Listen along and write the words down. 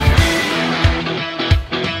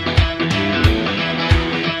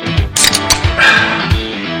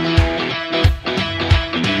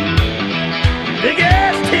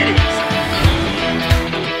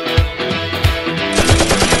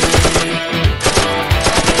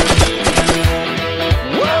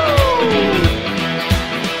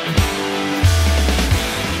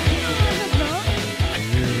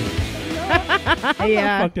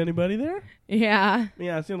fucked anybody there. Yeah.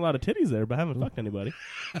 Yeah, I've seen a lot of titties there, but I haven't fucked anybody.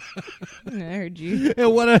 I heard you.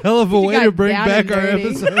 And what a hell of a way to bring back our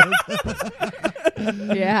episode.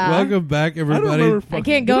 Yeah. Welcome back, everybody. I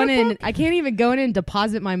can't go in. I can't even go in and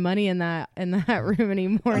deposit my money in that room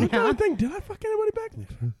anymore I'm now. trying to think, did I fuck anybody back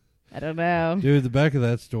there? I don't know. Dude, the back of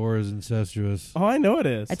that store is incestuous. Oh, I know it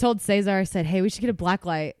is. I told Cesar, I said, "Hey, we should get a black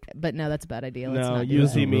light," but no, that's a bad idea. Let's No, not do you that.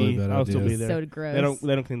 see me. Really I'll still be there. So gross.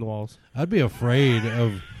 They don't clean the walls. I'd be afraid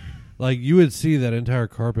of, like, you would see that entire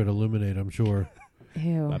carpet illuminate, I'm sure.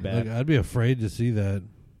 Ew. My bad. Like, I'd be afraid to see that.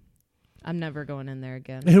 I'm never going in there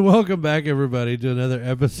again. And welcome back, everybody, to another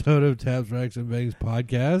episode of Taps, Racks, and Bangs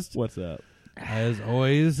podcast. What's up? As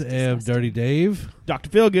always, am Dirty Dave. Dr.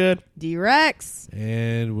 Feelgood. D-Rex.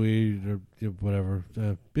 And we are, whatever.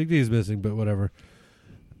 Big D's missing, but whatever.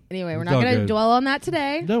 Anyway, we're It's not all going to good. dwell on that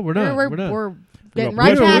today. No, we're not. We're getting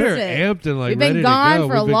right We're past amped and like We've been ready gone to go.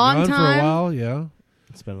 for a We've been long gone time. for a while, yeah.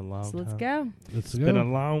 It's been a long So time. let's go. It's Been a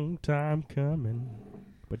long time coming,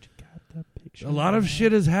 but you got the picture. A lot of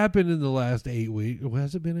shit has happened in the last 8 weeks.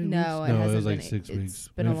 Has it been 8 weeks? No, it No, hasn't it was like been 6 eight. weeks. It's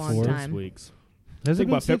been a Maybe long 4? time. 6 weeks. Has it Think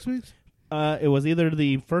been about 6 weeks? It was either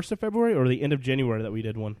the 1st of February or the end of January that we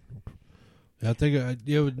did one. I think.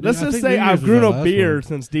 Let's just say I've grown a beard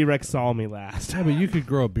since D-Rex saw me last. Yeah, but you could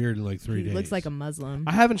grow a beard in like 3 He days. looks like a Muslim.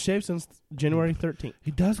 I haven't shaved since January 13th.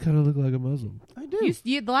 He does kind of look like a Muslim. I do.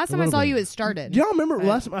 The last A time I little saw bit. you, it started. Do y'all remember Right.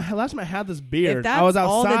 last time I had this If beard? that's I was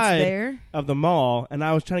all that's outside there. of the mall, and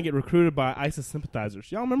I was trying to get recruited by ISIS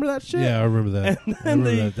sympathizers. Y'all remember that shit? Yeah, I remember that. And I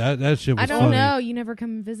remember that shit was I don't funny. know. You never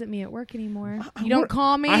come and visit me at work anymore. I You don't work-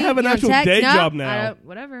 call me. I have an you don't actual text. day No, job I now. don't-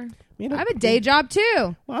 Whatever. You know- I have a day job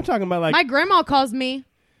too. Well, I'm talking about like My grandma calls me,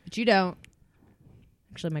 but you don't.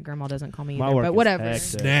 Actually, my grandma doesn't call me My either. work But is whatever. hectic.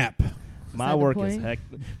 Snap. my that the work is point?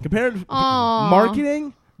 hectic compared to Aw.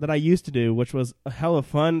 marketing that I used to do, which was a hell of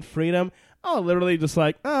fun, freedom. Oh, literally just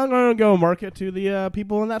like, I'm going to go market to the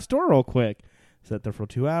people in that store real quick. Sit there for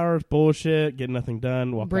 2 hours, bullshit, get nothing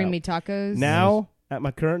done, walk Bring out. me tacos. Now, at my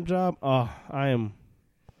current job, I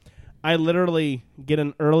literally get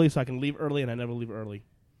in early so I can leave early, and I never leave early.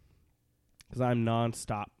 Because I'm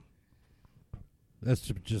nonstop. That's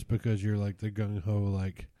just because you're like the gung ho,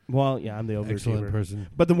 like Well, yeah, I'm the excellent overachiever. person.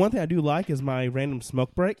 But the one thing I do like is my random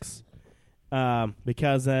smoke breaks.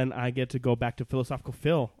 Because then I get to go back to philosophical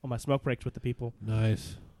Phil on my smoke breaks with the people.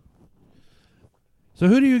 Nice. So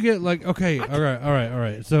who do you get? Like, okay, all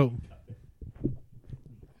right. So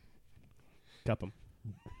Cup them.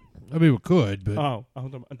 I mean, we could, but No.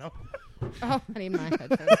 Oh, I need my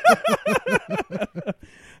headphones.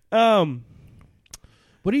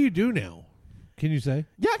 what do you do now? Can you say?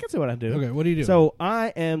 Yeah, I can say what I do. Okay, what do you do? So I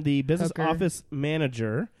am the business Hooker. office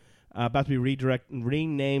manager, about to be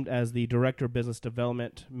renamed as the director of business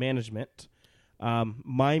development management.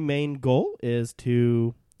 My main goal is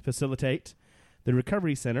to facilitate the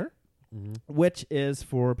recovery center, which is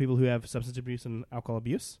for people who have substance abuse and alcohol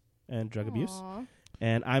abuse and drug abuse, Aw.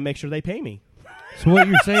 and I make sure they pay me. So what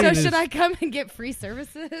you're saying So is should I come and get free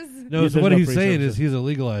services? no. Yeah, So there's what no he's free saying services. is he's a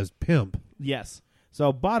legalized pimp. Yes.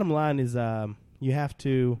 So bottom line is you have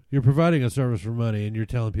to. You're providing a service for money, and you're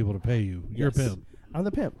telling people to pay you. You're a Yes. pimp. I'm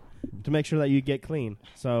the pimp to make sure that you get clean,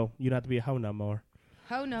 so you don't have to be a hoe no more.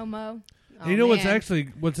 Ho no mo. And you know what's actually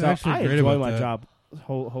So actually I great enjoy about my that? job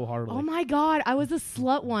wholeheartedly. Oh my God, I was a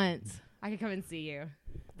slut once. I could come and see you,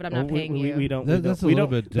 but I'm not paying you. We don't. That's a we little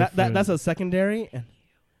don't, bit that, different. that's a secondary. And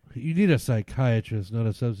You need a psychiatrist, not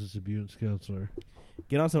a substance abuse counselor.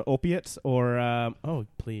 get on some opiates or oh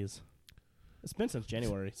please. It's been since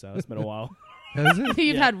January, so it's been a while. Has it?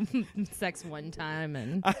 You've Yeah. had sex one time,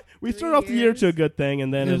 and We 3 started off the year years. to a good thing,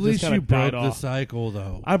 and then At it least just you kind of died broke the off. cycle,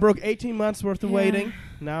 though. I broke 18 months worth of Yeah. waiting.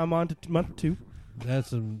 Now I'm on to month 2. That's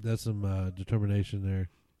some determination there.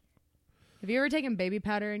 have you ever taken baby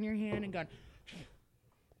powder in your hand and gone?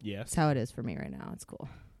 Yes, That's how it is for me right now. It's cool.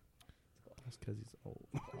 that's because he's old.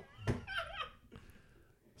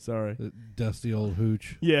 Sorry. The dusty old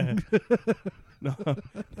hooch. Yeah. No,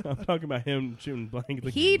 I'm talking about him shooting blank.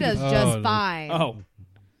 He does Oh, just no. fine. Oh.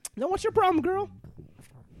 No, what's your problem, girl?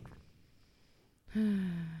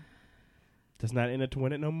 Does not in it to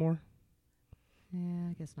win it no more. Yeah,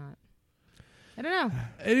 I guess not. I don't know.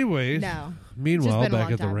 Anyways, No. meanwhile, been a back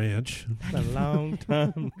long at the time. ranch. It's been a long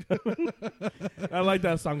time coming. I like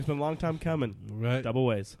that song. It's been a long time coming. Right. Double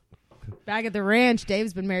ways. Back at the ranch,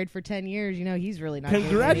 Dave's been married for 10 years. You know he's really not. getting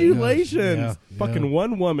married. Congratulations. Yeah, Fucking yeah.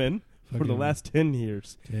 one woman for the Fucking last 10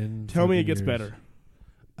 years. 10 Tell me it fucking gets years. better.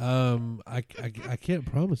 I can't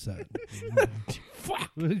promise that.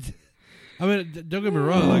 I mean, don't get me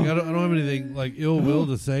wrong. Like I don't have anything like ill will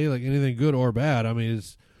to say, like anything good or bad. I mean,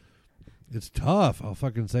 it's tough. I'll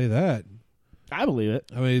fucking say that. I believe it.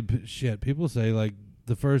 I mean, shit. People say like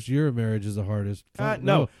the first year of marriage is the hardest. Fuck,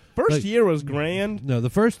 No, first like, year was grand. No, the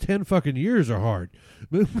first 10 fucking years are hard.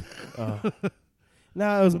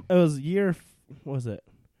 No, it was year. What was it?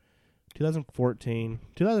 2014.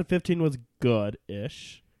 2015 was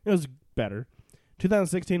good-ish. It was better.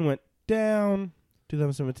 2016 went down.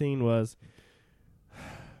 2017 was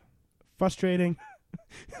frustrating.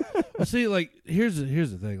 Well, see, like here's the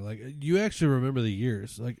thing. Like you actually remember the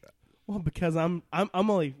years. Like, well, because I'm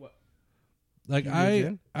only what, like 2 years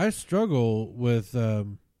in? I struggle with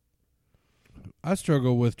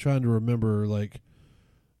trying to remember like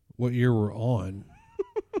what year we're on.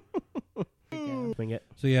 Swing it.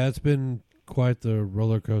 So yeah, it's been quite the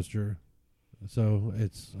roller coaster. So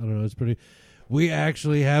it's, I don't know, it's pretty. We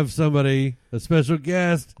actually have somebody, a special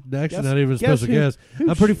guest. Actually, not even a special guest.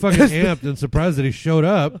 I'm pretty fucking amped and surprised that he showed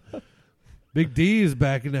up. Big D is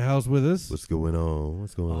back in the house with us. What's going on?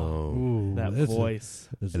 What's going on? Ooh, That that's voice.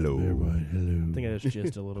 Hello. Hello. I think I just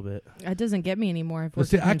jizzed a little bit. That doesn't get me anymore. I've Well,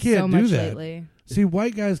 worked see, with I him can't so do much that. lately. See,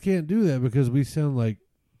 white guys can't do that because we sound like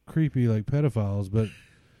creepy, like pedophiles. But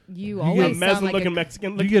You You always Messin sound like looking a,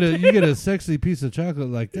 Mexican. you get a sexy piece of chocolate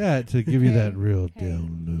like that to give you that real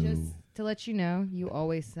down low. just to let you know, you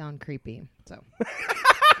always sound creepy. So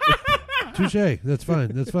Touche. That's fine.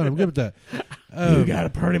 That's fine. I'm good with that. You got a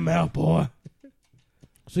pretty mouth, boy.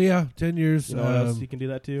 So yeah, 10 years. You know what else you can do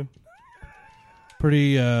that too?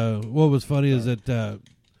 Pretty. What was funny is that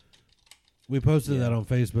we posted that on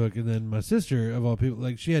Facebook, and then my sister, of all people,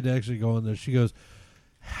 like she had to actually go on there. She goes,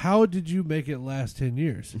 "How did you make it last 10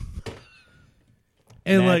 years?"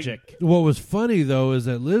 And Magic. like, what was funny though is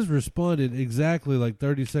that Liz responded exactly like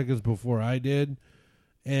 30 seconds before I did,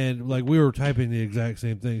 and like we were typing the exact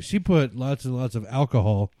same thing. She put lots and lots of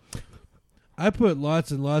alcohol. I put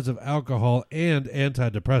lots and lots of alcohol and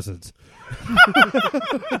antidepressants.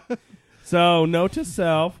 So, note to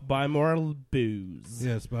self: buy more booze.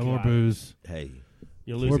 Yes, buy more Got it. booze. Hey,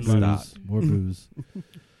 You're More losing booze. money. More booze.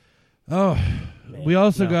 Oh, Man, we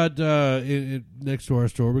also no. got next to our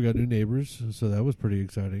store. We got new neighbors, so that was pretty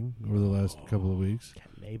exciting over the last couple of weeks.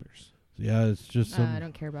 Got neighbors. Yeah, it's just some I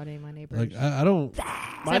don't care about any of my neighbors. like I don't.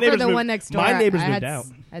 Except for the one next door. My neighbors I moved had, out.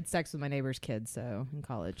 I had sex with my neighbor's kids, so in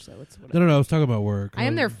college. So it's No, whatever. no, I was talking about work. I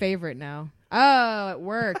am their favorite now. Oh, at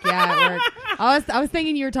work. Yeah, at work. I was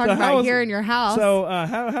thinking you were talking about here in your house. So,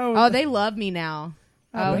 how? Oh, they love me now.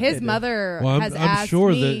 I Oh, bet his they do. mother Well, has I'm asked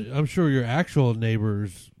sure me. that your actual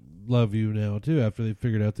neighbors love you now too after they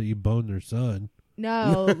figured out that you boned their son.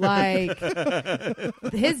 No, like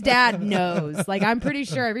his dad knows. Like I'm pretty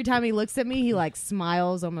sure every time he looks at me, he like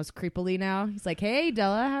smiles almost creepily now. He's like, "Hey,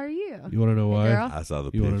 Della, how are you?" You want to know why? girl? I saw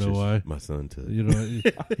the You wanna pictures. know why? My son took. You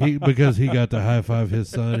know, because he got to high five his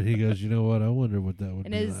son, and he goes, "You know what? I wonder what that would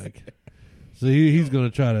And be his- like." So he's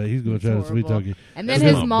gonna try to It's sweet talk horrible. you. And then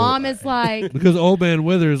That's his my mom boy. is like, Because old man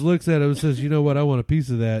Withers looks at him and says, "You know what? I want a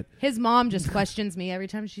piece of that." his mom just questions me every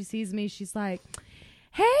time she sees me. She's like,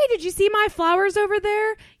 "Hey, did you see my flowers over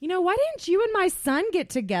there? You know, why didn't you and my son get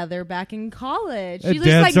together back in college?" She And just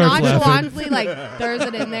Dad like starts nonchalantly like throws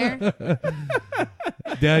it in there.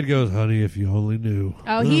 Dad goes, "Honey, if you only knew."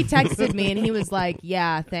 Oh, he texted me and he was like,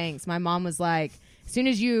 "Yeah, thanks." My mom was like, "As soon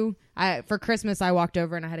as for Christmas, I walked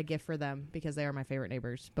over and I had a gift for them because they are my favorite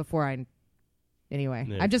neighbors." Anyway,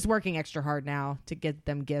 Yeah. I'm just working extra hard now to get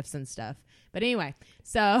them gifts and stuff. But anyway,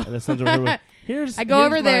 so And the son's over here with, here's I go here's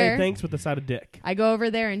over my there. Thanks with the side of dick. I go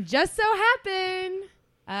over there and just so happened,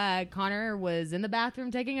 Connor was in the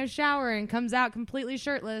bathroom taking a shower and comes out completely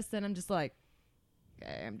shirtless, and I'm just like,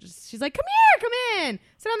 okay, she's like, "Come here, come in,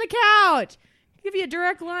 sit on the couch." Give you a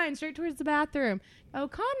direct line straight towards the bathroom. "Oh,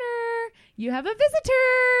 Connor, you have a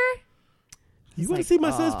visitor." You want to see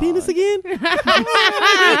my son's penis again? And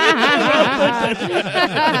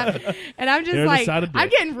I'm just Here's the like, side of I'm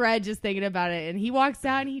dick. getting red just thinking about it. And he walks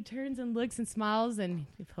out and he turns and looks and smiles, and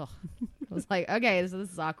I was like, okay, so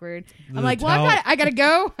this is awkward. I'm The like, well, towel- I gotta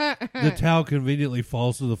go. The towel conveniently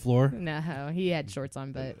falls to the floor. No, he had shorts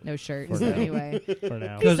on, but no shirt. So anyway, For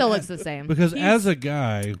now. he still looks the same. Because He's- as a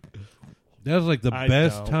guy, that's like the I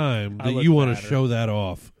best don't. time I that look you want to better. show that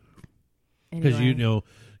off. Because anyway. you know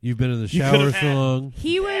you've been in the You shower could've so had- long.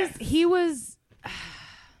 He was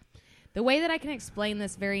the way that I can explain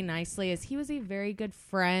this very nicely is he was a very good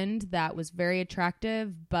friend that was very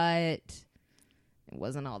attractive, but it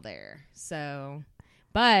wasn't all there. So,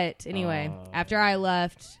 but anyway, after I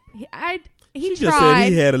left, he Just said tried.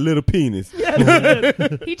 he had a little penis.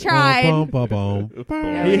 He tried. Bum, bum, bum,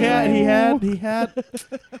 bum. He had. I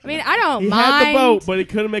mean, I don't He mind. had the boat, but he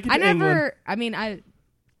couldn't make it to England. I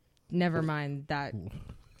never mind that.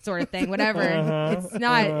 sort of thing. Whatever. It's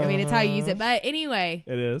not. I mean, it's how you use it. But anyway,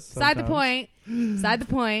 It is. Beside the sometimes. point. Beside the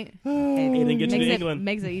point. It didn't get you to England.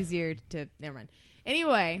 Makes it easier to. Never mind.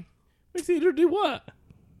 Anyway. Makes it easier to do what?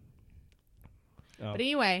 Oh. But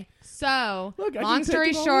anyway, so Look, I long can take story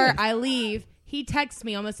it all short, in. I leave. He texts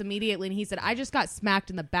me almost immediately, and he said, I just got smacked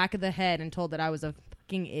in the back of the head and told that I was a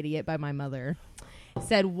fucking idiot by my mother.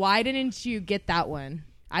 Said, why didn't you get that one?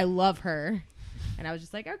 I love her. And I was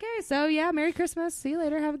just like, okay, so yeah, Merry Christmas. See you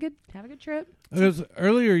later. Have a good trip. Because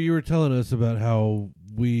earlier you were telling us about how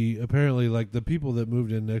we apparently, like, the people that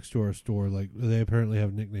moved in next to our store, like, they apparently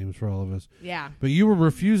have nicknames for all of us. Yeah. But you were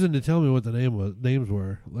refusing to tell me what the names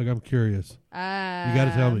were. Like, I'm curious. You got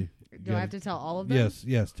to tell me. Do I have to tell all of them?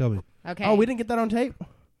 Yes, tell me. Okay. Oh, we didn't get that on tape?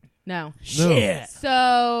 No. Shit.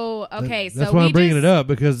 So, okay, so that's why we I'm bringing just, it up,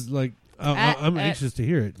 because, like, At- I'm anxious to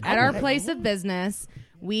hear it. At our place of business,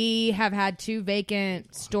 we have had 2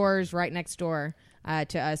 vacant stores right next door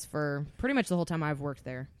to us for pretty much the whole time I've worked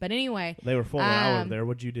there. But anyway, They were full an hour there.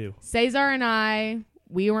 What'd you do? Cesar and I,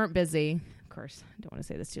 we weren't busy. Of course, I don't want to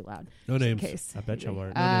say this too loud. No just in names. case. I bet you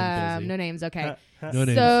weren't. No names. Okay. No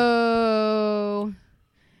names. So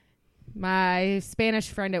my Spanish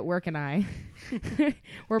friend at work and I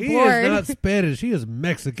were He bored. is not Spanish. He is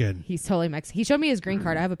Mexican. He's totally Mexican. He showed me his green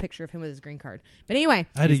card. I have a picture of him with his green card. But anyway,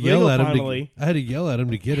 I had to He's yell legal at him. finally. I had to yell at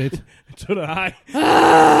him to get it. So did I.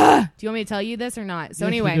 do you want me to tell you this or not? So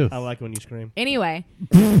Yes, you anyway, do. I like when you scream. anyway,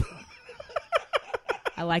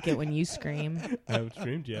 I like it when you scream. I haven't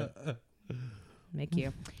screamed yet. Make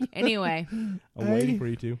you. Anyway, I'm waiting for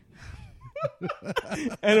you to.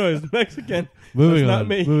 Anyways, Mexican. Moving That's on. not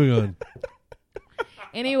me. Moving on.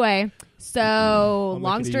 anyway, so make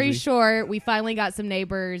long it story easy. short, we finally got some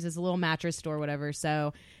neighbors. It's a little mattress store, whatever.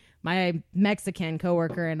 So my Mexican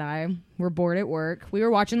coworker and I were bored at work. We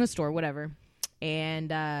were watching the store, whatever.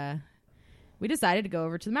 And we decided to go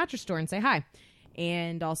over to the mattress store and say hi.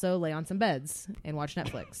 And also lay on some beds and watch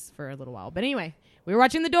Netflix for a little while. But anyway, we were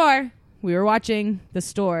watching the door. We were watching the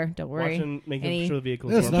store. Don't worry. Making sure the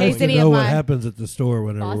vehicles It's weren't nice case to any know of what my happens at the store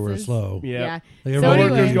whenever we're bosses- slow. Yeah. Like So everybody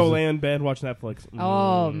Coworkers anyway- go lay in bed, watch Netflix.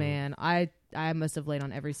 Oh man, I must have laid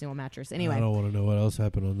on every single mattress. I Anyway, don't want to know what else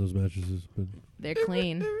happened on those mattresses. But they're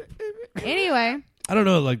clean. Anyway, I don't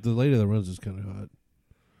know. Like the lady that runs is kind of hot.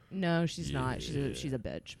 no, she's not. She's a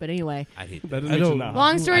bitch. But anyway, I hate That that. doesn't I make you don't- not.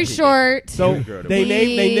 long I story hate that. short, So Girl, they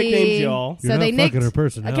nicknamed y'all. You're so not they fucking nicked. her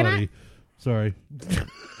personality. Sorry.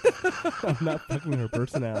 I'm not fucking her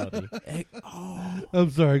personality. I'm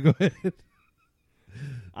sorry. Go ahead.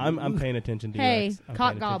 I'm paying attention to you. Hey, Rex. I'm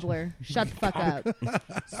cock paying gobbler, shut the fuck up.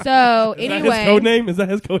 So attention. anyway, Is that his code name? Is that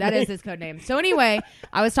his code that name? is his code name. So anyway,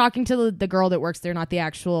 I was talking to the girl that works there, not the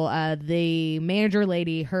actual the manager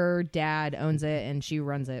lady. Her dad owns it and she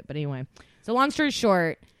runs it. But anyway, so long story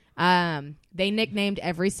short, they nicknamed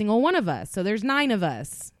every single one of us. So there's 9 of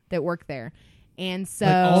us that work there, and so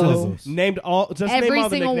Like all of us. Named all. Just every name all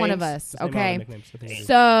the single one of nicknames. us. Just name all the Okay, nicknames. That's what you do.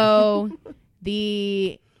 so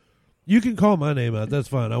the You can call my name out. That's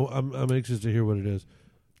fine. I'm anxious to hear what it is.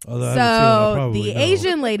 Although I have a feeling I'll So probably the know.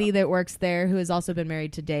 Asian lady that works there, who has also been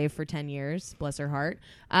married to Dave for 10 years, bless her heart,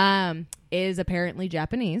 is apparently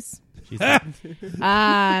Japanese. She's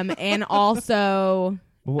And also,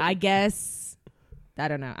 I guess, I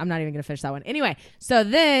don't know. I'm not even going to finish that one. Anyway, so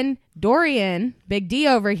then Dorian, Big D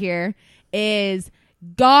over here, is...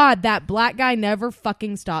 God, that black guy never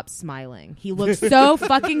fucking stops smiling. He looks so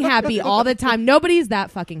fucking happy all the time. Nobody's that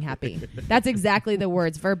fucking happy. That's exactly the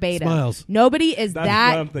words verbatim. Smiles. Nobody is That's what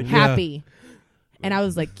I'm that thinking. happy. And I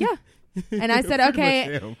was like, yeah. And I said,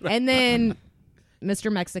 okay. much him. And then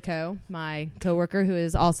Mr. Mexico, my coworker, who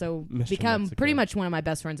has also Mr. become Mexico. pretty much one of my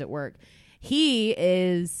best friends at work, he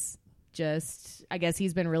is just, I guess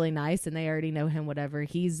he's been really nice and they already know him, whatever.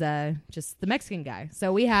 He's just the Mexican guy.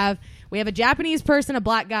 So we have a Japanese person, a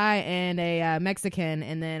black guy, and a Mexican,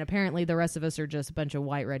 and then apparently the rest of us are just a bunch of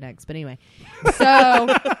white rednecks. But anyway,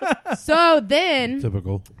 so then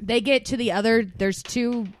Typical. they get to the other, there's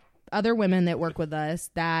 2 other women that work with us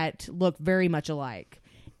that look very much alike.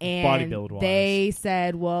 And Bodybuild-wise. they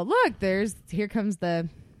said, well, look, here comes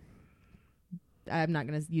I'm not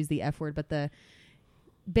going to use the F word, but the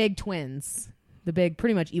big twins, the big,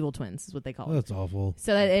 pretty much evil twins is what they call it. That's awful.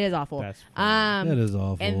 So that it is awful. That's funny. That is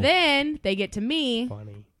awful. And then they get to me,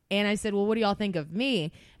 funny. And I said, well, what do y'all think of me?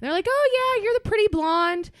 And they're like, oh, yeah, you're the pretty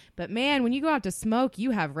blonde. But, man, when you go out to smoke,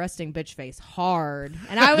 you have resting bitch face hard.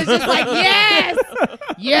 And I was just like, yes,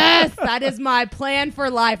 yes, that is my plan for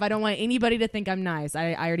life. I don't want anybody to think I'm nice.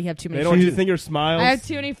 I already have too many They don't want you to think you're smiles. I have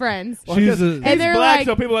too many friends. Well, She's and they're black, like,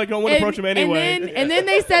 so people don't want to approach him anyway. And then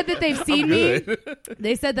they said that they've seen me. good.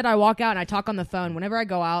 They said that I walk out and I talk on the phone. Whenever I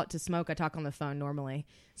go out to smoke, I talk on the phone normally.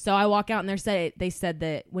 So I walk out and they said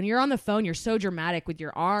that when you're on the phone, you're so dramatic with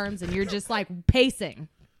your arms and you're just like pacing.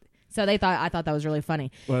 So I thought that was really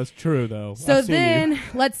funny. Well, that's true though. So I've seen then you.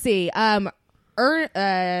 let's see. The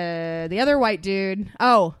other white dude.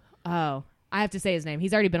 Oh, I have to say his name.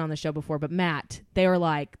 He's already been on the show before, but Matt. They were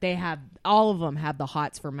like, all of them have the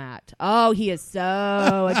hots for Matt. Oh, he is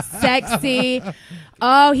so sexy.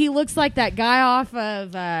 Oh, he looks like that guy off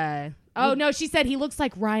of. Oh no, she said he looks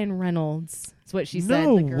like Ryan Reynolds. That's what she said.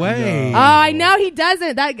 No the girl. way. Oh, I know he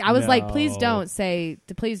doesn't. I was like, No. please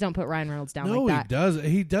don't put Ryan Reynolds down No, like he that. does.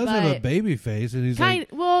 He does have a But- baby face, and he's like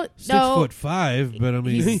Well, 6'5", but I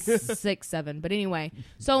mean, he's 6'7". But anyway,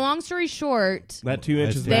 so long story short, That 2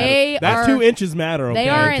 inches They matter. That are- 2 inches matter. Okay? they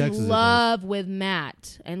are Texas it in love with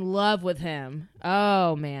Matt, in love with him.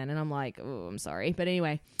 Oh man, and I'm like, oh, I'm sorry, but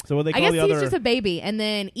anyway, So what they I call guess the he's other? just a baby. And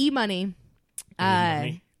then E-Money,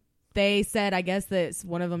 E-Money. they said, I guess that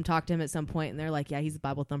one of them talked to him at some point, and they're like, yeah, he's a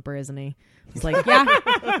Bible thumper, isn't he? He's like, yeah,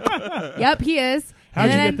 yep, he is. How'd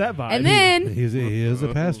and you then, get that vibe? And then he is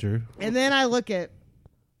a pastor. And then I look at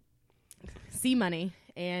C-Money,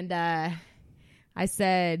 and I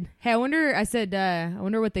said, hey, I wonder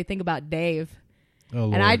what they think about Dave. Oh,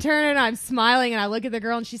 Lord. And I turn and I'm smiling, and I look at the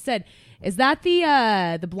girl, and she said, is that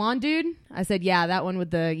the blonde dude? I said, yeah, that one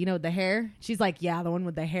with the hair. She's like, yeah, the one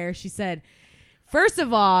with the hair. She said, first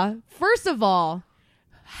of all,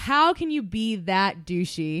 how can you be that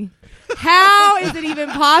douchey? How is it even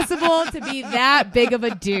possible to be that big of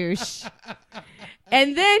a douche?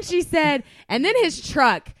 And then she said, and then his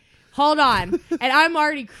truck. Hold on. And I'm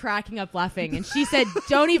already cracking up laughing. And she said,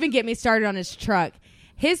 don't even get me started on his truck.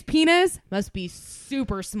 His penis must be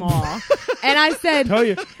super small. And I said, Tell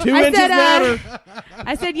you, 2 inches matter.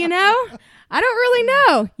 I said, I don't really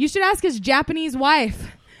know. You should ask his Japanese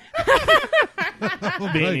wife.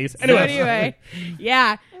 Beanies. So Anyway, anyway,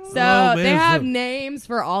 yeah. So Oh, man, they have so- names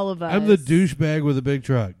for all of us. I'm the douchebag with a big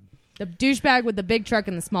truck. The douchebag with the big truck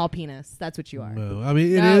and the small penis. That's what you are. No, I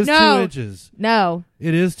mean it No, is no. 2 inches. No,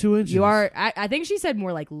 It is 2 inches. you are. I think she said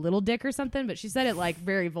more like little dick or something, but she said it like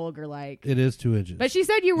very vulgar, like. It is 2 inches. But she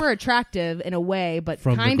said you were attractive in a way, but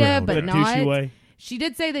From the kind of, ground. but a douchey not. way. She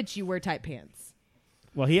did say that you wear tight pants.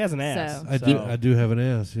 Well, he has an ass. So- I do have an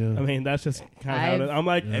ass. Yeah. I mean, that's just kind of how it is. I'm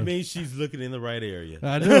like, Yeah. I mean, she's looking in the right area.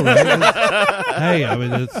 I know, right? Hey, I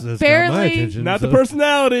mean, it's got my Apparently- attention. not so. the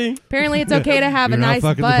personality. Apparently, it's okay to have You're a not nice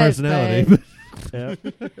fucking butt. the personality. Yeah.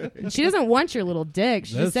 But she doesn't want your little dick.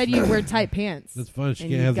 She just That's said you wear tight pants. That's fine. She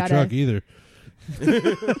And can't you have the gotta- truck either.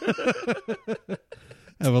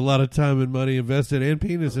 I have a lot of time and money invested and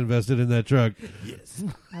penis invested in that truck. Yes.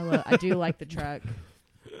 I do like the truck.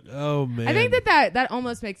 Oh man, I think that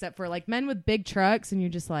almost makes up for like men with big trucks, and you're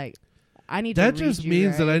just like, I need that to. just read you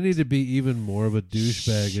means that I right. need to be even more of a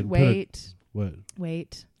douchebag and wait, put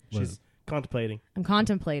wait. She's contemplating. I'm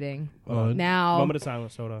contemplating on. now. Moment of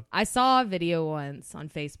silence. Hold on. I saw a video once on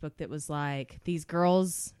Facebook that was like these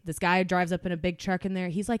girls. This guy drives up in a big truck in there.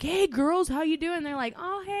 He's like, "Hey, girls, how you doing?" They're like,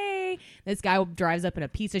 "Oh, hey." This guy drives up in a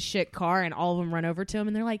piece of shit car, and all of them run over to him,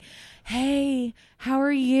 and they're like, "Hey, how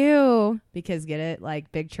are you?" Because get it, like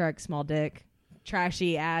big truck, small dick,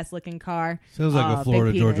 trashy ass looking car. Sounds like a big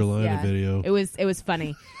Florida penis. Georgia Line Yeah. video. It was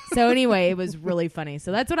funny. So anyway, it was really funny.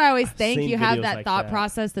 So that's what I always think. seen You have videos that like thought that.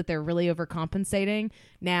 process that they're really overcompensating.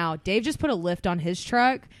 Now, Dave just put a lift on his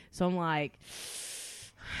truck, so I'm like,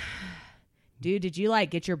 dude, did you like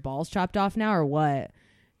get your balls chopped off now or what?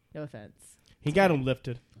 No offense. He got him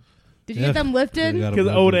lifted. Did you get them lifted? They got 'em Because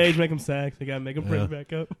old lifted. age make him sag. They got to make him bring Yeah. it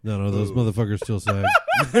back up. No, those motherfuckers still sag.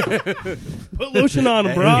 Put lotion on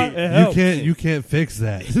him, bro. It You helps. can't fix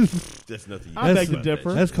that. That's nothing. I beg That's to not-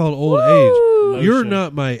 differ. That's called old Woo! age. Lotion. You're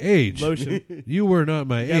not my age. Lotion. You were not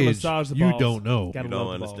my Gotta age. massage the You balls. don't know. Gotta You don't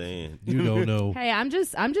love the balls. understand. You don't know. Hey, I'm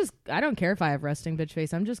just I don't care if I have resting bitch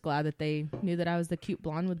face. I'm just glad that they knew that I was the cute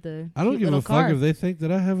blonde with the I don't cute give a little fuck car. if they think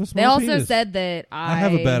that I have a small They also penis. said that I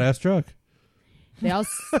have a badass truck. They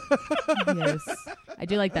also, yes, I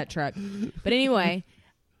do like that truck. But anyway,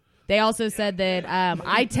 they also said that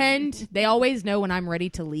they always know when I'm ready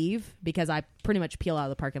to leave because I pretty much peel out of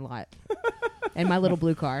the parking lot in my little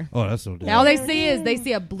blue car. Oh, that's so damn. All they see is they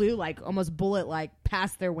see a blue, like almost bullet, like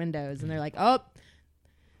past their windows, and they're like, "Oh,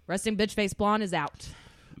 resting bitch face blonde is out."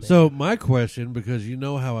 So my question, because you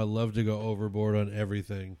know how I love to go overboard on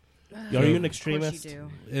everything, Are you an Of extremist? course you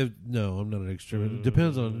do. No, I'm not an extremist. It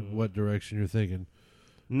depends on what direction you're thinking.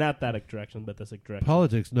 Not that direction, but this direction.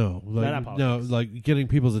 Politics, no. Like, not politics. No, like getting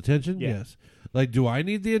people's attention, Yeah. yes. Like, do I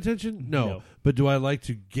need the attention? No. But do I like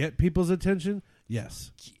to get people's attention?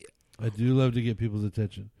 Yes. I do love to get people's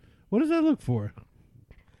attention. What does that look for?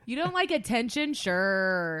 You don't like attention?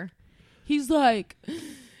 Sure. He's like,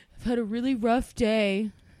 I've had a really rough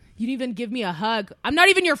day. You didn't even give me a hug. I'm not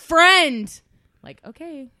even your friend. Like,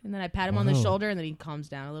 okay. And then I pat him on the Wow. shoulder, and then he calms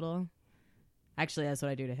down a little. Actually, that's what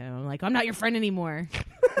I do to him. I'm like, I'm not your friend anymore.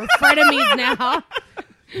 We're frenemies now.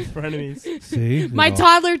 Frenemies. See? My No.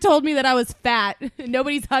 toddler told me that I was fat.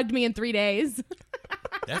 Nobody's hugged me in 3 days.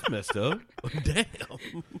 That's messed up. Damn.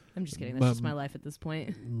 I'm just kidding. That's just my life at this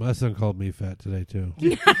point. My son called me fat today, too.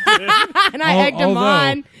 And I egged him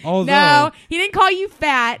on. Although, No, he didn't call you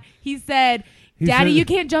fat. He said, He Daddy, said- you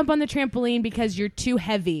can't jump on the trampoline because you're too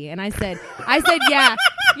heavy. And I said, yeah,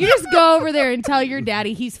 you just go over there and tell your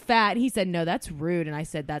daddy he's fat. And he said, no, that's rude. And I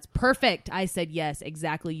said, that's perfect. I said, yes,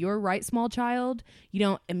 exactly. You're right, small child. You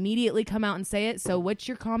don't immediately come out and say it. So what's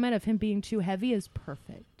your comment of him being too heavy is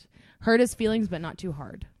perfect. Hurt his feelings, but not too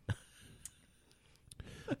hard.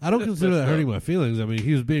 I don't consider that hurting my feelings. I mean,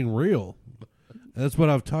 he was being real. That's what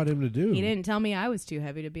I've taught him to do. He didn't tell me I was too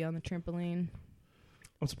heavy to be on the trampoline.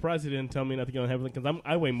 I'm surprised he didn't tell me not to go on heaven because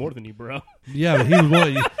I weigh more than you, bro. Yeah, but he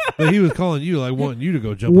was but he was calling you, like wanting you to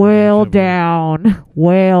go jump. Well on the trampoline. down.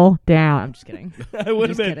 Well down. I'm just kidding. I would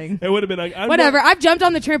have Just been. kidding. It would have been like Whatever. I've jumped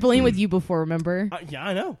on the trampoline with you before, remember? Yeah,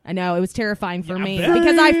 I know. I know. It was terrifying for Yeah, I me bet.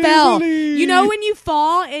 because I fell. Really? You know when you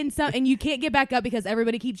fall and you can't get back up because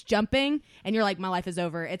everybody keeps jumping and you're like, my life is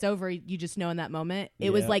over. It's over. You just know in that moment.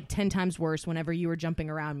 It was Yeah. like 10 times worse whenever you were jumping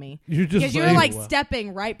around me. You're just Because you were laying, like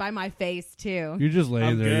stepping right by my face too. you're just laying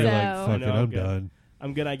I'm there. good. You're So- like, I fuck know, it, I'm I'm good. done.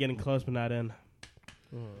 I'm good at getting close, but not in.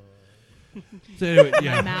 So anyway,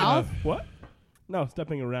 yeah. My mouth? What? No,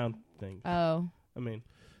 stepping around things. Oh. I mean,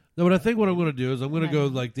 No, but I think what I'm going to do is I'm going to My go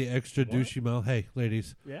mouth. like the extra What? douchey mile. Hey,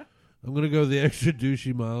 ladies, yeah. I'm going to go the extra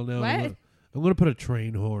douchey mile now. What? I'm going to put a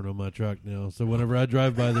train horn on my truck now. So whenever I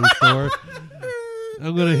drive by their store,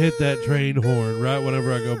 I'm going to hit that train horn right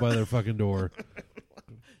whenever I go by their fucking door.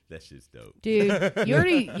 That shit's dope. Dude, you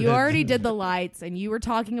already did the lights and you were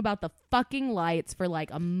talking about the fucking lights for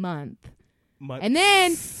like a month. And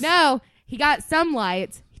then, no, he got some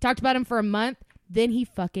lights. He talked about him for a month. Then he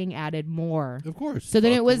fucking added more. Of course. So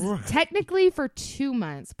then it was Right. technically for 2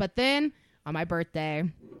 months. But then on my birthday,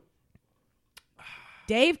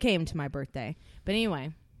 Dave came to my birthday. But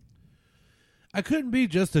anyway, I couldn't be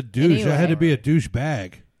just a douche. I had to be a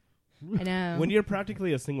douchebag. I know. when you're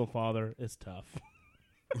practically a single father, it's tough.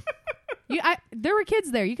 There were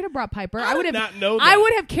kids there. You could have brought Piper. I would did have not know that. I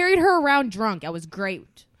would have carried her around drunk. I was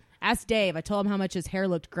great. Ask Dave. I told him how much his hair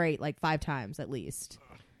looked great, like 5 times at least.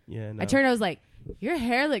 Yeah, no. I turned. I was like, "Your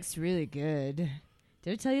hair looks really good."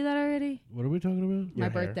 Did I tell you that already? What are we talking about? My Your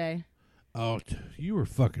hair. birthday. Oh, you were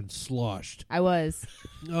fucking sloshed. I was.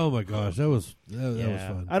 Oh my gosh, that was Yeah.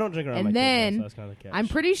 fun. I don't drink around And my then, kids, so that's kind of the catch. I'm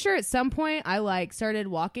pretty sure at some point I like started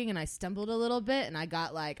walking and I stumbled a little bit and I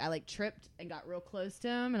tripped and got real close to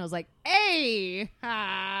him and I was like, "Hey,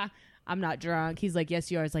 I'm not drunk." He's like, "Yes,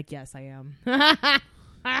 you are." I was like, "Yes, I am."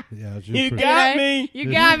 Yeah, she's You pretty, got me.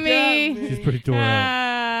 You got me. she's pretty tore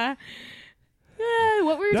up.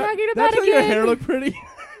 What were you That- talking about that's how again? your hair looked pretty.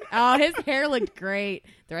 Oh, his hair looked great.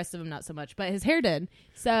 The rest of him not so much, but his hair did.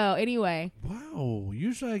 So anyway, Wow,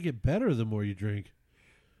 usually I get better the more you drink.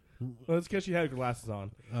 Well, it's because you had glasses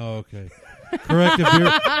on. Oh, okay. Corrective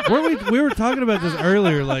beer. We were talking about this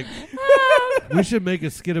earlier. Like, we should make a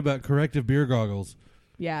skit about corrective beer goggles.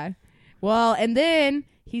 yeah. Well, and then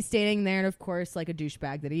he's standing there, and of course, like a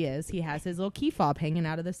douchebag that he is, he has his little key fob hanging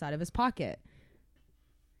out of the side of his pocket,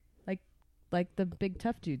 like the big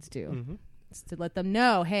tough dudes do. Mm-hmm. It's to let them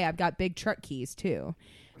know, hey, I've got big truck keys too.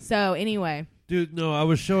 So anyway, Dude, no, I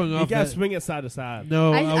was showing You off gotta that. swing it side to side.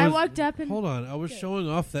 No, I was, walked up and Hold on, I was showing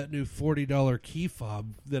off that new $40 key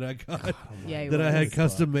fob that I got, yeah, he that I was. had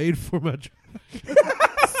custom made for my truck.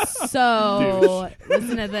 So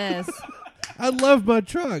listen to this. I love my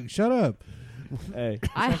truck. Shut up. Hey,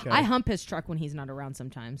 I hump his truck when he's not around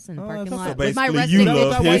sometimes in the Oh, parking so lot. So With my basically, you resting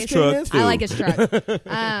love bitch his voice. truck too. I like his truck. But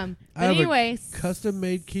I have anyway, a custom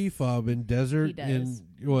made key fob in He desert does. in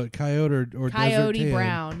what Coyote or desert Coyote tan.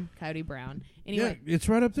 Brown. Coyote Brown. Anyway, Yeah, it's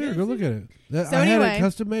right up there. Go look at it. So I had anyway. it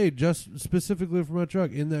custom made just specifically for my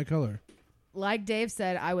truck in that color. like Dave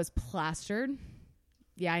said, I was plastered.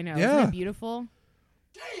 Yeah, I know. Yeah. Isn't it beautiful?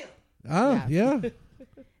 Ah, yeah.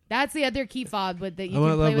 That's the other key fob, but that you I might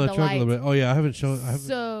can play love my with the truck a lights. little bit. Oh yeah, I haven't shown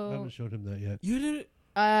So him that yet. You did it?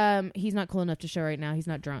 He's not cool enough to show right now. He's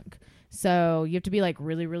not drunk. So you have to be like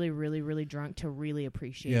really, really, really, really drunk to really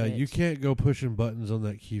appreciate it. Yeah, you can't go pushing buttons on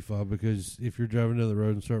that key fob because if you're driving down the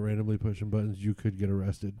road and start randomly pushing buttons, you could get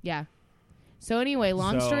arrested. Yeah. So anyway,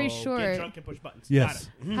 long story short. Get drunk and push buttons. Yes.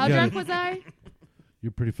 How drunk was I?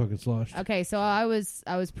 You're pretty fucking sloshed. Okay, so I was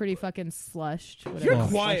pretty fucking slushed. You're whatever.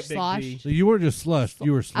 quiet, Big Sloshed. D. So you weren't just slushed,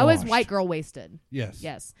 you were sloshed. I was white girl wasted. Yes.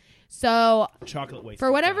 Yes. So Chocolate waste.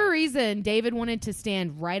 for whatever reason, David wanted to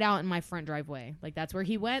stand right out in my front driveway. Like that's where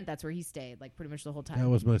he went. That's where he stayed. Like pretty much the whole time. That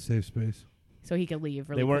was my safe space. So he could leave.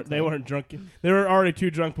 Really They quickly. weren't drunk. They were already too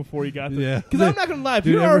drunk before you got there. Yeah. Because I'm not gonna lie, if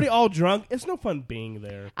Dude, you're already all drunk, it's no fun being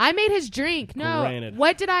there. I made his drink. No. Granted.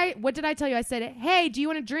 What did I tell you? I said, "Hey, do you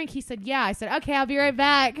want a drink?" He said, "Yeah." I said, "Okay, I'll be right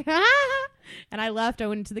back." And I left. I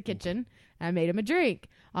went into the kitchen. And I made him a drink.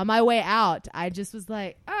 On my way out, I just was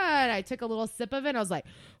like, and I took a little sip of it. And I was like,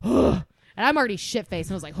 and I'm already shit faced.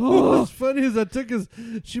 And I was like, What's funny is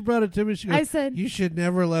she brought it to me. She goes, I said, you should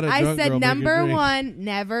never let a drunk I girl said, make number your drink. 1,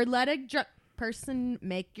 never let a drunk person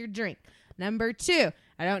make your drink. Number 2,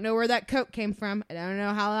 I don't know where that Coke came from. I don't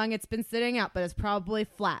know how long it's been sitting out, but it's probably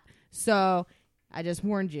flat. So I just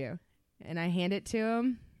warned you. And I hand it to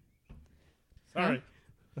him. Sorry.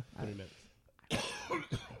 30 minutes.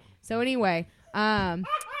 So anyway,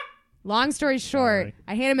 long story short, Sorry.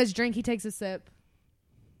 I hand him his drink. He takes a sip.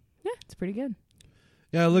 Yeah, it's pretty good.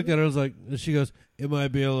 Yeah, I looked at her. I was like, she goes, it might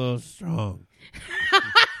be a little strong.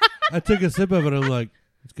 I took a sip of it. I'm like,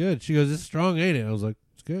 it's good. She goes, it's strong, ain't it? I was like,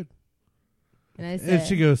 it's good. And I said, And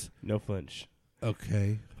she goes, No flinch.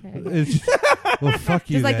 okay. okay. And she, well, fuck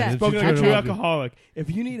you Just like then. that. And she Spoken turned like a true around and- alcoholic. If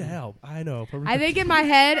you need help, I know. I think in my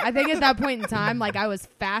head, at that point in time, like I was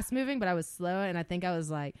fast moving, but I was slow. And I think I was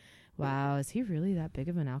like, wow, is he really that big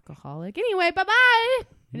of an alcoholic? Anyway, bye-bye.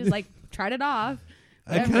 And just like tried it off.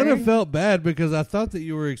 I kind of felt bad because I thought that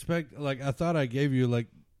you were I thought I gave you like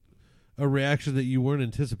a reaction that you weren't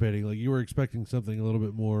anticipating. Like you were expecting something a little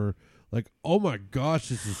bit more like, oh my gosh,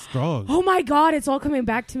 this is strong. Oh my God, it's all coming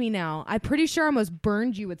back to me now. I'm pretty sure I almost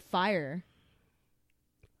burned you with fire.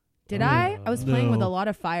 Did I? I was playing No. with a lot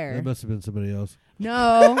of fire. That must have been somebody else.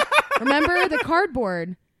 No. Remember the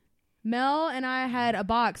cardboard? Mel and I had a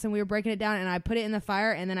box and we were breaking it down and I put it in the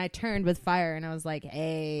fire and then I turned with fire and I was like,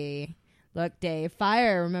 hey, look, Dave,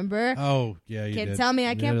 fire, remember? Oh, yeah, you Can't did. tell me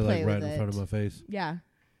I You can't had it, play like, right with in front of it. my face. Yeah.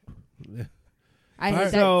 Yeah. I Fire-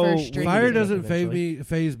 hit that So, first drink. Fire Fame doesn't eventually.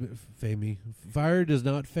 phase me. Fire does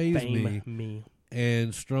not phase Fame me. me.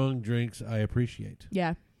 And strong drinks I appreciate.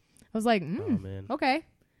 Yeah. I was like, Oh, man. okay.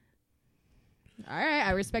 All right.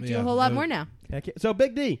 I respect you Yeah, a whole lot no. more now. Heck yeah. So,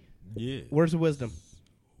 Big D, Yeah. where's the wisdom?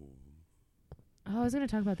 Oh, I was going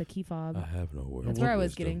to talk about the key fob. I have no words. That's where I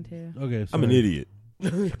was getting to. Okay, I'm an sorry. idiot.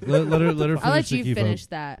 Let her finish I'll let the you key fob. finish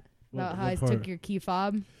that. About how I what part? took your key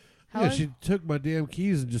fob. How Yeah, I- she took my damn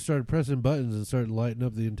keys and just started pressing buttons and started lighting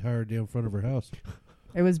up the entire damn front of her house.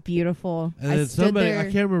 It was beautiful. And I then stood somebody, there. I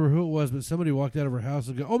can't remember who it was, but somebody walked out of her house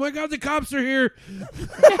and go, "Oh my God, the cops are here!"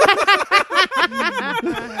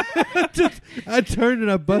 I turned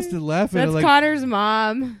and I busted laughing. That's I'm like, Connor's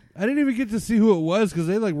mom. I didn't even get to see who it was because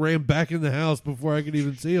they like ran back in the house before I could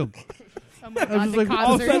even see them. Oh my I God, was the like, cops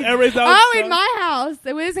All of a are sudden, here. everybody's out. Oh, in my house.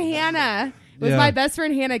 It was Hannah. It was Yeah. my best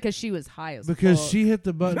friend Hannah because she was high as Because fuck. she hit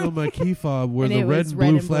the button on my key fob where And the it red was and red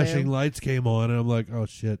blue and flashing blue. lights came on, and I'm like, "Oh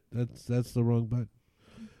shit, that's the wrong button."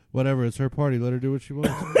 Whatever, it's her party. Let her do what she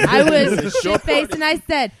wants. I was shit faced and I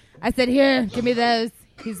said, here, give me those.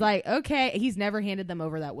 He's like, okay. He's never handed them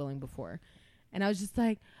over that willing before. And I was just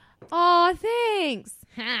like, oh, thanks.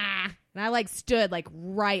 Ha. And I like stood like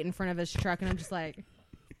right in front of his truck and I'm just like,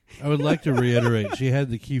 I would like to reiterate: she had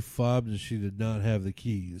the key fob, and she did not have the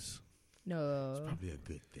keys. no. Probably a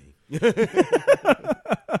good thing.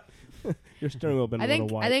 Your steering wheel been a little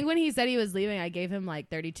white. I think when he said he was leaving, I gave him like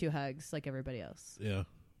 32 hugs like everybody else. Yeah.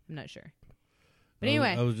 I'm not sure. But anyway,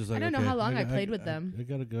 I was just like, I don't know okay, how long I played with them. I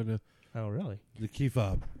gotta go now. Oh, really? The key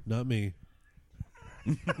fob, not me.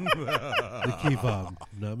 The key fob,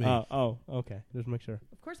 not me. Oh, okay. Just make sure.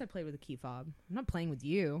 Of course I played with a key fob. I'm not playing with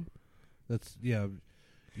you. That's yeah.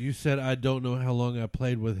 You said I don't know how long I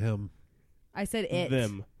played with him. I said it.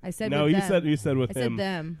 Them. I said No, with you them. said with I him. said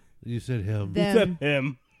them. You said him. Them. You said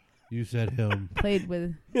him. You said him. Played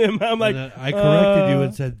with. Him. I'm like, And I corrected you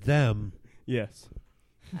and said them. yes.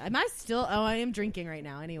 Am I still? Oh, I am drinking right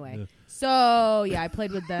now. Anyway, Yeah. so yeah, I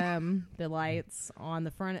played with them. The lights on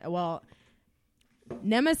the front. Well,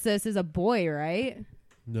 Nemesis is a boy, right? Is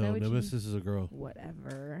that No, what you- Nemesis is a girl.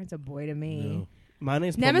 Whatever. It's a boy to me. No. My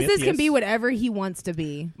name's Nemesis Prometheus. can be whatever he wants to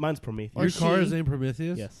be. Mine's Prometheus. Or Your car she. is named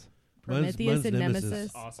Prometheus? Yes. Prometheus and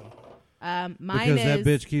Nemesis. Awesome. Mine Because is that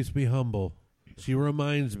bitch keeps me humble. She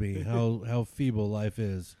reminds me how feeble life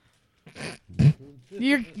is. As Did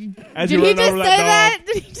you he run just over say that that?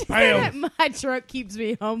 Did he just say Bam. that? My truck keeps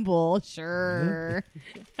me humble. Sure.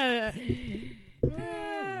 Lordy.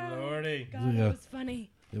 God, Yeah. that was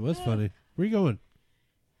funny. It was funny. Where you going?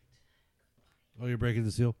 Oh, you're breaking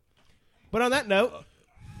the seal? But on that note,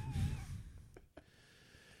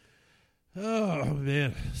 Oh,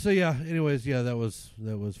 man. So, yeah, anyways, yeah, that was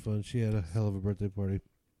fun. She had a hell of a birthday party.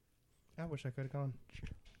 I wish I could have gone.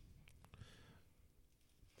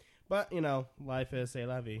 But, life is c'est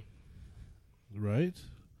la vie. Right?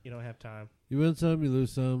 You don't have time. You win some, you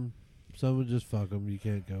lose some. Some would just fuck them. You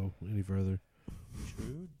can't go any further.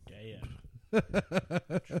 True damn.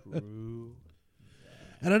 True.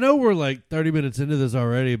 And I know we're like 30 minutes into this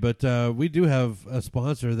already, but we do have a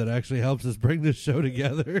sponsor that actually helps us bring this show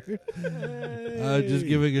together. Just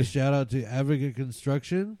giving a shout out to Advocate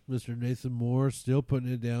Construction. Mr. Nathan Moore still putting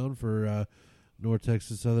it down for North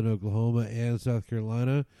Texas, Southern Oklahoma, and South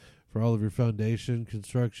Carolina for all of your foundation,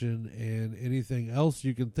 construction, and anything else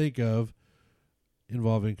you can think of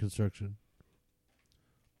involving construction.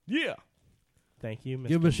 Yeah. Thank you, Mr.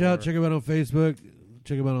 Give him a shout. Moore. Check him out on Facebook.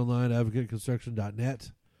 Check him out online,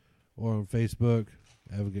 advocateconstruction.net, or on Facebook,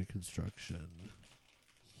 Advocate Construction.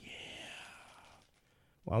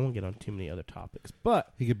 Well, I won't get on too many other topics,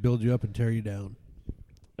 but He could build you up and tear you down.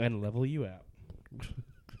 and level you out.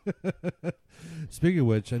 Speaking of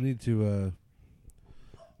which, I need to...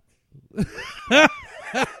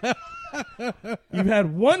 You've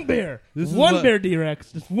had one bear. This is One what- bear,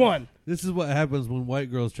 D-Rex. Just one. This is what happens when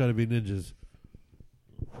white girls try to be ninjas.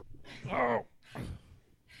 Oh.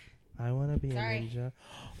 I want to be Sorry. a ninja.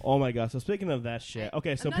 Oh, my God. So speaking of that shit.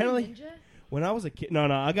 Okay, so I'm not a apparently ninja. when I was a kid.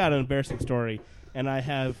 No, I got an embarrassing story. And I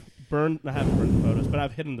haven't burned the photos, but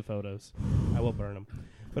I've hidden the photos. I will burn them.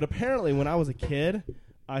 But apparently when I was a kid,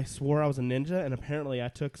 I swore I was a ninja. And apparently I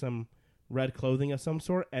took some red clothing of some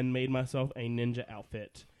sort and made myself a ninja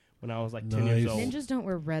outfit when I was like 10 years Nice. old. Ninjas don't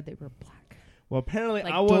wear red; they wear black. Well, apparently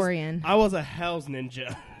Like I was Dorian. I was a Hell's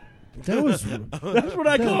Ninja. That was That's what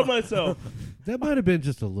I called myself. that might have been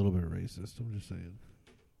just a little bit racist. I'm just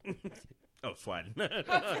saying. Oh, swatting.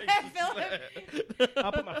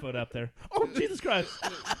 I'll put my foot up there. Oh, Jesus Christ.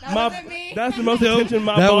 That wasn't me. That's the most attention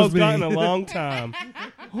my That balls was got in me. a long time.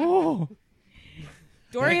 Oh.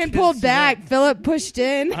 Dorian pulled back. Philip pushed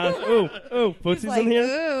in. Ooh, He's footsie's like, in here.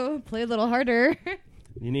 ooh, play a little harder.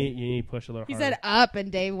 You need to push a little He harder. said up,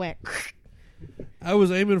 and Dave went. I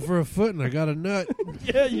was aiming for a foot and I got a nut.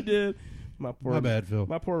 Yeah, you did. My My bad, Phil.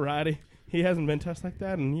 My poor Roddy. He hasn't been touched like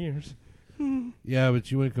that in years. Yeah,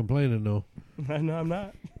 but you ain't complaining, though. I know I'm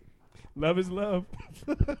not. Love is love.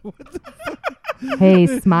 Hey,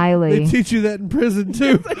 They Smiley. teach you that in prison,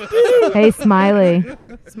 too. Hey, Smiley.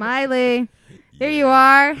 Smiley. There you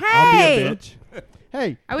are. I'll be a Hey. bitch.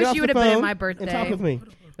 Hey, I get wish off you the would have been at phone my and birthday. talk with me.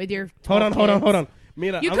 With your Hold 12 on. kids.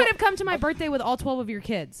 Mina, You I'm could have come to my birthday with all 12 of your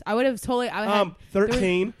kids. I would have totally. I would have.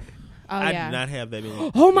 13. Oh I yeah. did not have that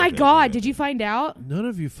many. Oh my God! Did you find out? None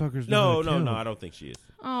of you fuckers know No, how to count. I don't think she is.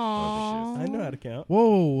 Oh. I know how to count.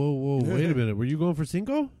 Whoa. Wait a minute. Were you going for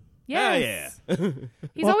Cinco? Yes. Oh,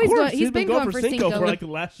 He's Well, of always course, going. He's been going for Cinco. for like the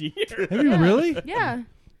last year. Have you really? Yeah.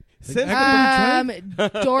 Since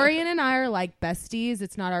Dorian and I are like besties.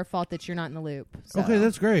 It's not our fault that you're not in the loop. So. Okay,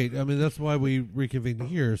 that's great. I mean, that's why we reconvened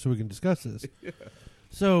here, so we can discuss this.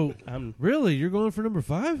 So, really? You're going for number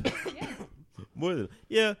 5? More than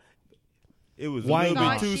It was Why a little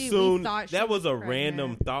not? bit too We soon. thought she That was a pregnant.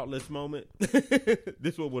 random, thoughtless moment.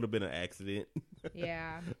 This one would have been an accident,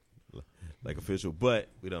 Yeah. like official. But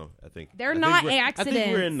we don't. I think They're I think not we're- I think we're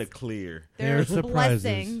accidents. in the clear. They're They're surprises.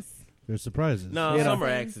 blessings. They're surprises. No, Yeah. some are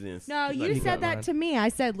accidents. No, Like you he said got that mine. to me. I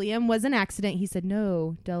said Liam was an accident. He said,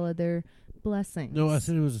 no, Della, they're blessings. No, I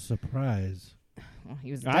said it was a surprise. Well,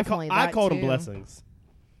 he was I definitely called that them too. blessings.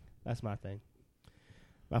 That's my thing.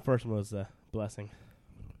 My first one was a blessing.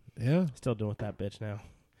 Yeah? Still doing with that bitch now.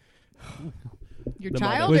 Your The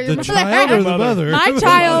child mother. or With your the mother? child or the Mother. mother? My The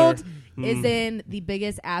child mother. is Mm. in the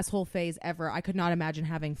biggest asshole phase ever. I could not imagine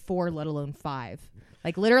having 4, let alone 5.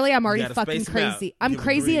 Like literally, I'm already gotta fucking space 'em out. crazy. I'm Give 'em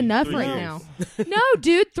crazy enough 3 right years. now. No,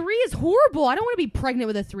 dude, 3 is horrible. I don't want to be pregnant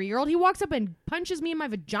with a 3-year-old. He walks up and punches me in my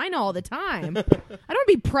vagina all the time. I don't want to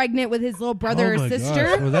be pregnant with his little brother Oh or my sister.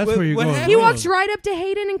 gosh. Well, that's What- where you're what going. happened? He wrong. walks right up to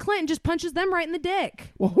Hayden and Clinton, just punches them right in the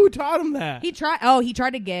dick. Well, who taught him that? He tried. Oh, he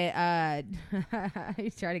tried to get. He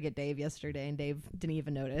tried to get Dave yesterday, and Dave didn't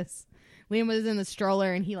even notice. Liam was in the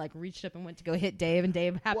stroller, and he like reached up and went to go hit Dave, and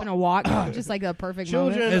Dave happened to walk, just like a perfect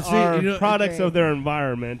Children moment. And see, are you know- products Okay. of their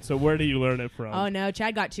environment, so where do you learn it from? Oh no,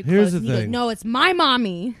 Chad got too Here's close. the And he goes, thing. "No, it's my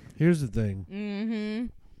mommy." Here's the thing. Mm-hmm.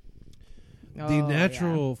 The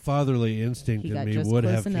natural fatherly instinct He in got me just would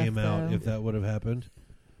close have enough, came out though. if that would have happened.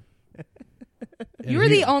 You were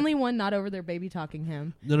the only one not over there baby talking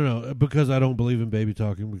him. No, because I don't believe in baby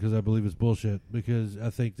talking, because I believe it's bullshit, because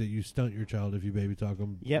I think that you stunt your child if you baby talk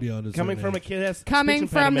them beyond a Coming certain from age. a kid that's Coming speech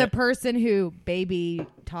from the impediment. person who baby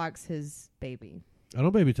talks his baby. I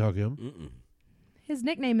don't baby talk him. Mm-mm. His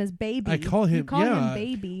nickname is Baby. I call him- You call yeah, him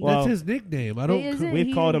Baby. Well, That's his nickname. I don't. Isn't We've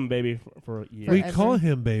he- called him baby for years. We forever. call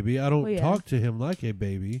him baby. I don't Well, yeah. talk to him like a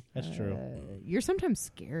baby. That's true. You're sometimes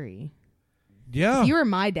scary. Yeah. If you were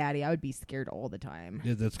my daddy, I would be scared all the time.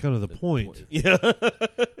 Yeah, that's kind of the point. Yeah.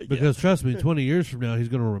 Because trust me, 20 years from now, he's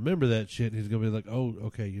going to remember that shit. And he's going to be like, oh,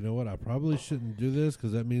 okay, you know what? I probably shouldn't do this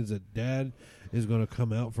because that means that dad is going to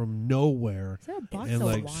come out from nowhere Is that a box and of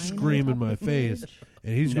like wine scream on in top my of the face. fridge?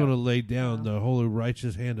 And he's No. going to lay down the holy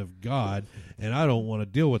righteous hand of God. And I don't want to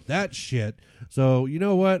deal with that shit. So, you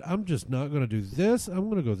know what? I'm just not going to do this. I'm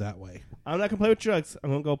going to go that way. I'm not gonna play with drugs.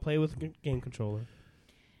 I'm gonna go play with a game controller.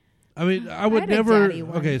 I mean, I would had a never. daddy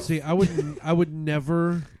once. Okay, see, I would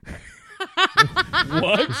never.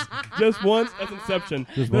 What? Just once? That's inception.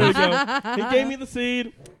 Just There once. you go. He gave me the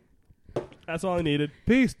seed. That's all I needed.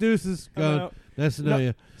 Peace, deuces. I'm Gone. out. Nice to know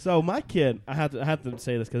you. So my kid, I have to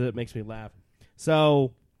say this because it makes me laugh.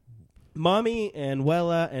 So, mommy and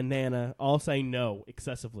Wella and Nana all say no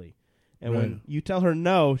excessively, and Right. when you tell her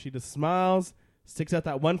no, she just smiles, sticks out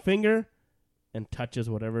that one finger, and touches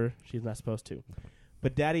whatever she's not supposed to.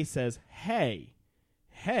 But Daddy says, "Hey,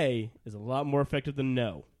 hey" is a lot more effective than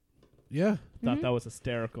no. Yeah. Thought that was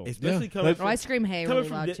hysterical. Especially Yeah. coming Oh, from, I scream hey coming really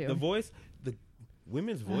from loud the too. voice. The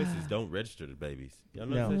women's voices don't register to babies. Y'all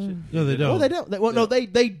know No. that shit? No, they don't. Well, they don't. Well, no, Yeah.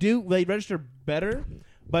 they do. They register better,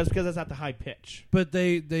 but it's because it's at the high pitch. But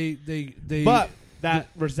they But that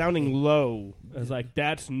resounding low is like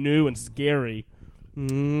that's new and scary.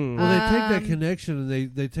 Mm. well, they take that Um, connection and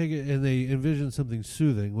they take it and they envision something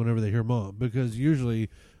soothing whenever they hear mom, because usually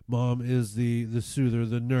mom is the soother,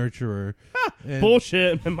 the nurturer. And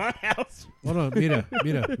Bullshit in my house. hold on, Mira.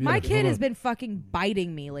 My kid hold has on. been fucking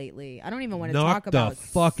biting me lately. I don't even want to Knock talk about the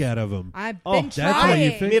fuck out of him. I've Oh, been that's how trying.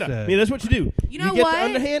 you fix Mira, that. Mira, that's what you do. You know get what? the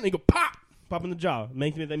underhand and you go pop in the jaw.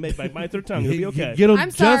 They bite their tongue. It'll be okay. Get 'em I'm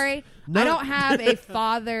just sorry. not- I don't have a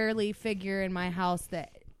fatherly figure in my house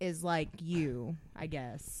that is like you, I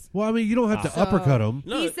guess. Well, I mean, you don't have to So- uppercut him.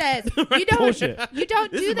 No, He says, Bullshit. you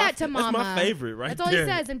don't This do is my- that to mama. That's my favorite right That's all there.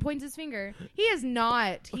 he says and points his finger. He is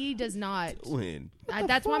not. He does not. When?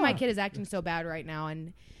 That's why my fuck? kid is acting so bad right now.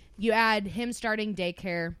 And you add him starting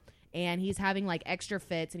daycare and he's having like extra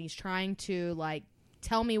fits and he's trying to like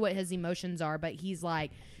tell me what his emotions are, but he's like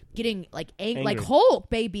getting like Angry. like Hulk,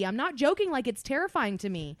 baby. I'm not joking. Like it's terrifying to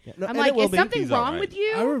me. Yeah, no, I'm and like, it will is be. something He's all wrong right. with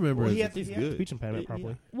you? I remember. Well, it. he has He's a good. speech impediment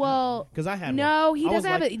probably Well, because I had no, one. he I was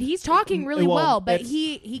doesn't have like- it. He's talking really well, but it's-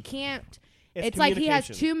 he can't. It's It's like he has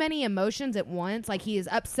communication. too many emotions at once. Like he is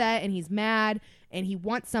upset and he's mad and he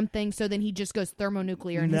wants something, so then he just goes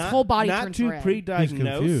thermonuclear and his whole body not turns to red.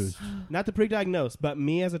 pre-diagnose, confused. not to pre-diagnose, but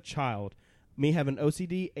me as a child, me having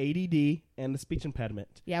OCD, ADD, and a speech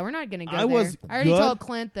impediment. Yeah, we're not gonna go I there. was I already good. told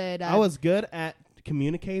Clint that I was good at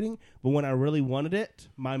communicating, but when I really wanted it,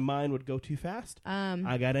 my mind would go too fast.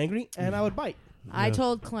 I got angry and I would bite. I Yeah.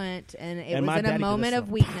 told Clint, and it And was my in a daddy did moment this of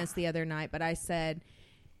stuff. weakness the other night. But I said,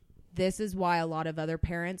 "This is why a lot of other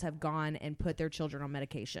parents have gone and put their children on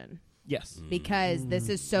medication Yes, because this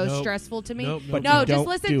is so Nope. stressful to me." Nope, But No, you just don't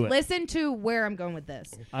listen. do it. Listen to where I'm going with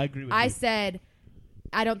this. I agree with I you. said,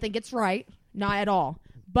 I don't think it's right. Not at all.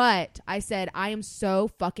 But I said, I am so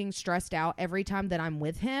fucking stressed out every time that I'm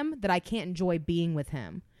with him that I can't enjoy being with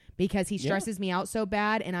him because he stresses me out so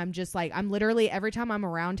bad. And I'm just like, I'm literally, every time I'm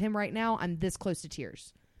around him right now, I'm this close to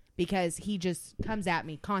tears because he just comes at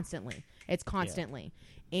me constantly. It's constantly.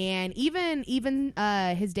 And even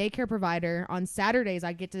his daycare provider on Saturdays,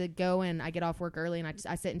 I get to go and I get off work early and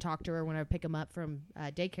I sit and talk to her when I pick him up from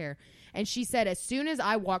daycare. And she said, as soon as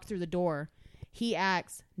I walk through the door, he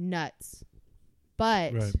acts nuts.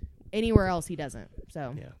 But Right. anywhere else, he doesn't.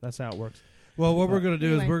 So yeah, that's how it works. Well, what we're going to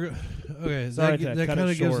do is Anyway. okay. Sorry that to cut kind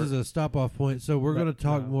it of gives short. us a stop off point. So we're But, going to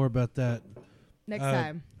talk more about that next Uh,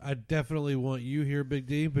 time. I definitely want you here, Big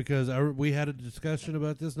D, because we had a discussion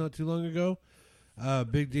about this not too long ago.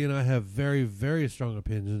 Big D and I have very, very strong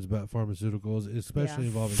opinions about pharmaceuticals, especially Yeah.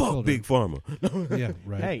 involving Fuck children. Big Pharma. Yeah,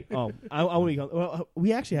 right. Hey, I want to go. Well,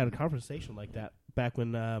 we actually had a conversation like that back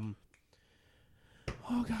when.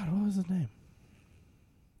 Oh God, what was his name?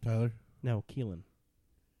 Tyler, No, Keelan.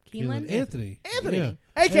 Keelan? Anthony, Anthony. Yeah.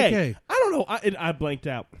 AK. AK. I don't know. I blanked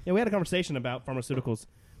out. Yeah, we had a conversation about pharmaceuticals.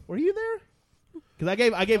 Were you there? Because I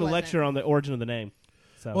gave a wasn't. lecture on the origin of the name.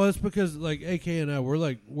 So Well, it's because like AK and I,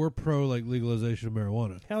 we're pro like legalization of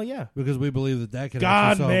marijuana hell yeah. because we believe that can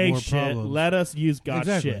God actually solve made more shit. problems. Let us use God's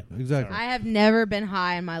exactly, shit. exactly. I have never been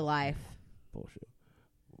high in my life. Bullshit.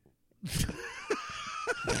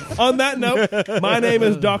 On that note, my name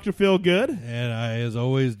is Dr. Phil Good. And I, as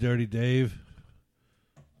always, Dirty Dave.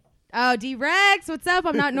 Oh, D-Rex, what's up?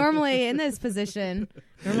 I'm not normally in this position.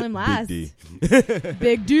 Normally I'm last. Big D.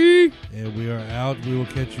 Big D. And we are out. We will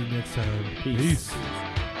catch you next time. Peace. Peace.